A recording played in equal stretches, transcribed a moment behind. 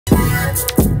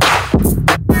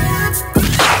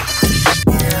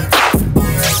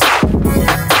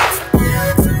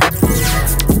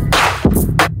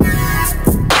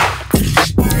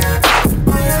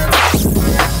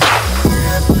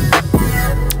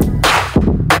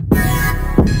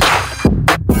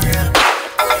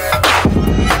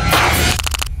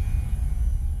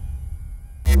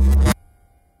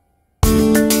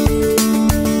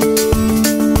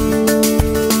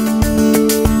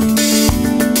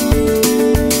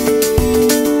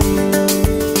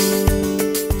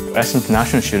As an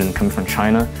international student coming from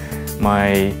China,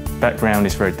 my background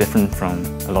is very different from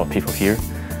a lot of people here.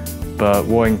 But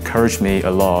what encouraged me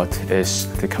a lot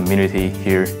is the community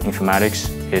here in informatics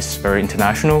is very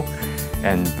international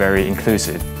and very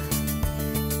inclusive.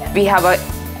 We have a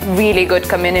really good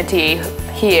community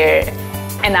here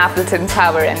in Appleton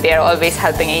Tower, and they're always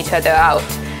helping each other out.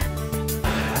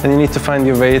 And you need to find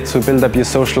your way to build up your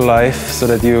social life so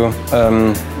that you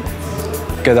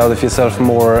get out of yourself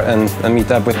more and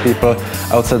meet up with people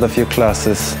outside of your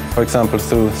classes, for example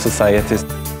through societies.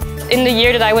 In the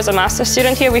year that I was a master's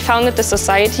student here, we founded the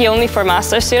society only for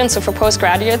master's students, so for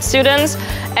postgraduate students,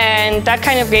 and that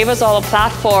kind of gave us all a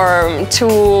platform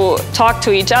to talk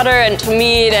to each other and to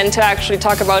meet and to actually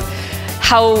talk about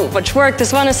how much work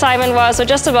this one assignment was, or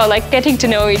just about like getting to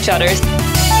know each other.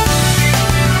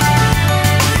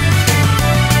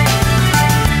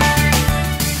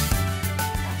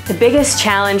 The biggest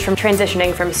challenge from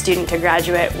transitioning from student to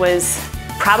graduate was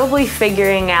probably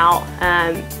figuring out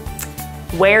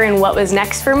where and what was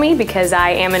next for me, because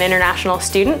I am an international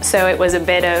student, so it was a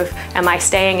bit of, am I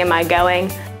staying, am I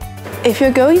going? If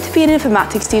you're going to be an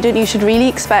informatics student, you should really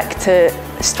expect to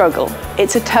struggle.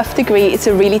 It's a tough degree, it's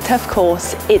a really tough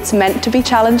course, it's meant to be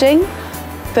challenging,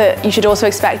 but you should also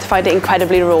expect to find it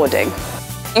incredibly rewarding.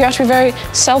 You have to be very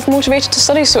self-motivated to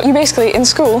study, so you basically, in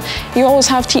school, you always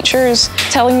have teachers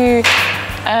telling you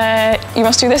you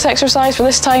must do this exercise for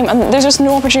this time, and there's just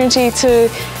no opportunity to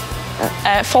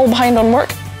fall behind on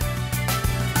work.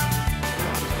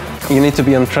 You need to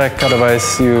be on track,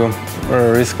 otherwise you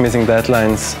risk missing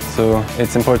deadlines, so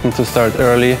it's important to start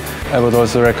early. I would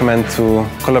also recommend to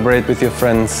collaborate with your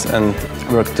friends and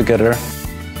work together.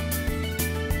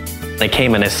 I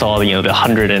came and I saw the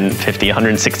 150,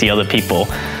 160 other people,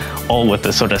 all with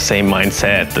the sort of same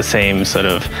mindset, the same sort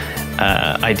of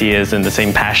ideas and the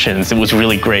same passions. It was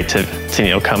really great to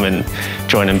come and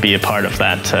join and be a part of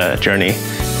that journey.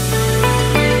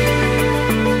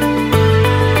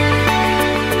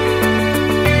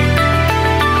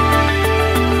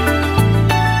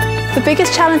 The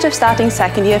biggest challenge of starting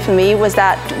second year for me was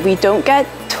that we don't get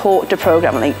taught a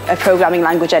programming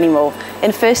language anymore.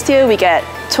 In first year we get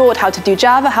taught how to do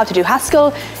Java, how to do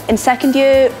Haskell. In second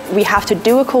year we have to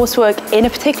do a coursework in a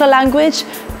particular language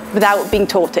without being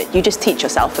taught it. You just teach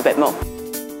yourself a bit more.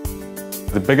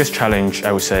 The biggest challenge,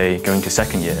 I would say, going to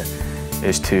second year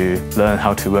is to learn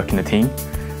how to work in a team.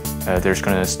 There's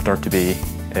going to start to be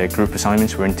group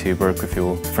assignments where you need to work with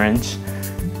your friends,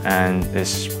 and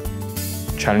it's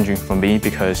challenging for me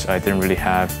because I didn't really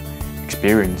have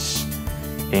experience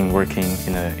in working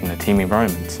in a team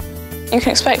environment. You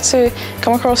can expect to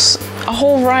come across a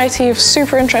whole variety of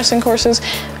super interesting courses.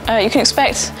 You can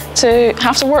expect to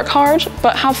have to work hard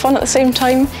but have fun at the same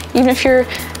time. Even if your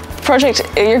project,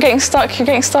 you're getting stuck,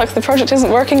 the project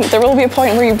isn't working, there will be a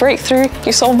point where you break through,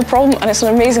 you solve the problem, and it's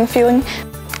an amazing feeling.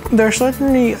 There's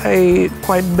certainly a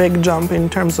quite big jump in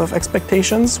terms of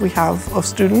expectations we have of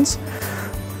students,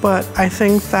 but I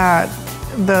think that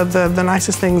the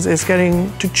nicest things is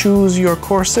getting to choose your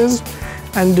courses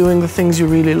and doing the things you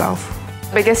really love.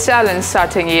 The biggest challenge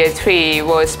starting year 3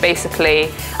 was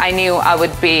basically, I knew I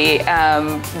would be,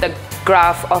 the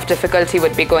graph of difficulty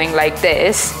would be going like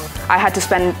this. I had to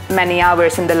spend many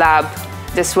hours in the lab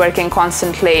just working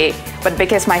constantly, but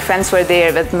because my friends were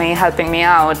there with me, helping me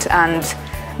out, and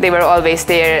they were always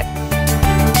there.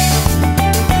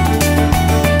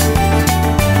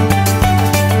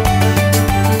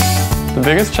 The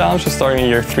biggest challenge of starting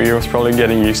year 3 was probably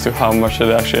getting used to how much it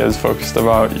actually is focused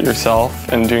about yourself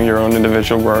and doing your own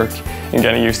individual work, and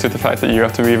getting used to the fact that you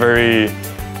have to be very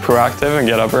proactive and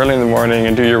get up early in the morning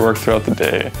and do your work throughout the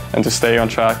day, and to stay on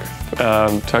track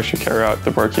to actually carry out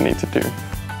the work you need to do.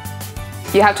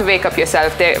 You have to wake up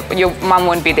yourself. Your mom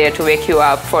won't be there to wake you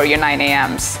up for your 9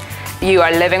 a.m.s. You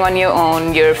are living on your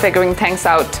own, you're figuring things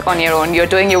out on your own, you're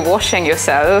doing your washing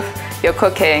yourself, you're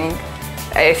cooking,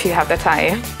 if you have the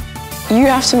time. You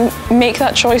have to make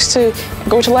that choice to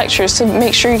go to lectures, to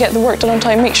make sure you get the work done on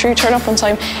time, make sure you turn up on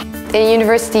time. In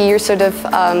university, you're sort of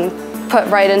put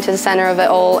right into the center of it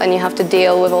all, and you have to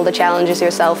deal with all the challenges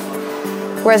yourself.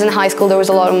 Whereas in high school, there was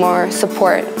a lot more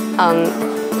support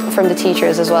from the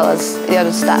teachers as well as the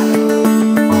other staff.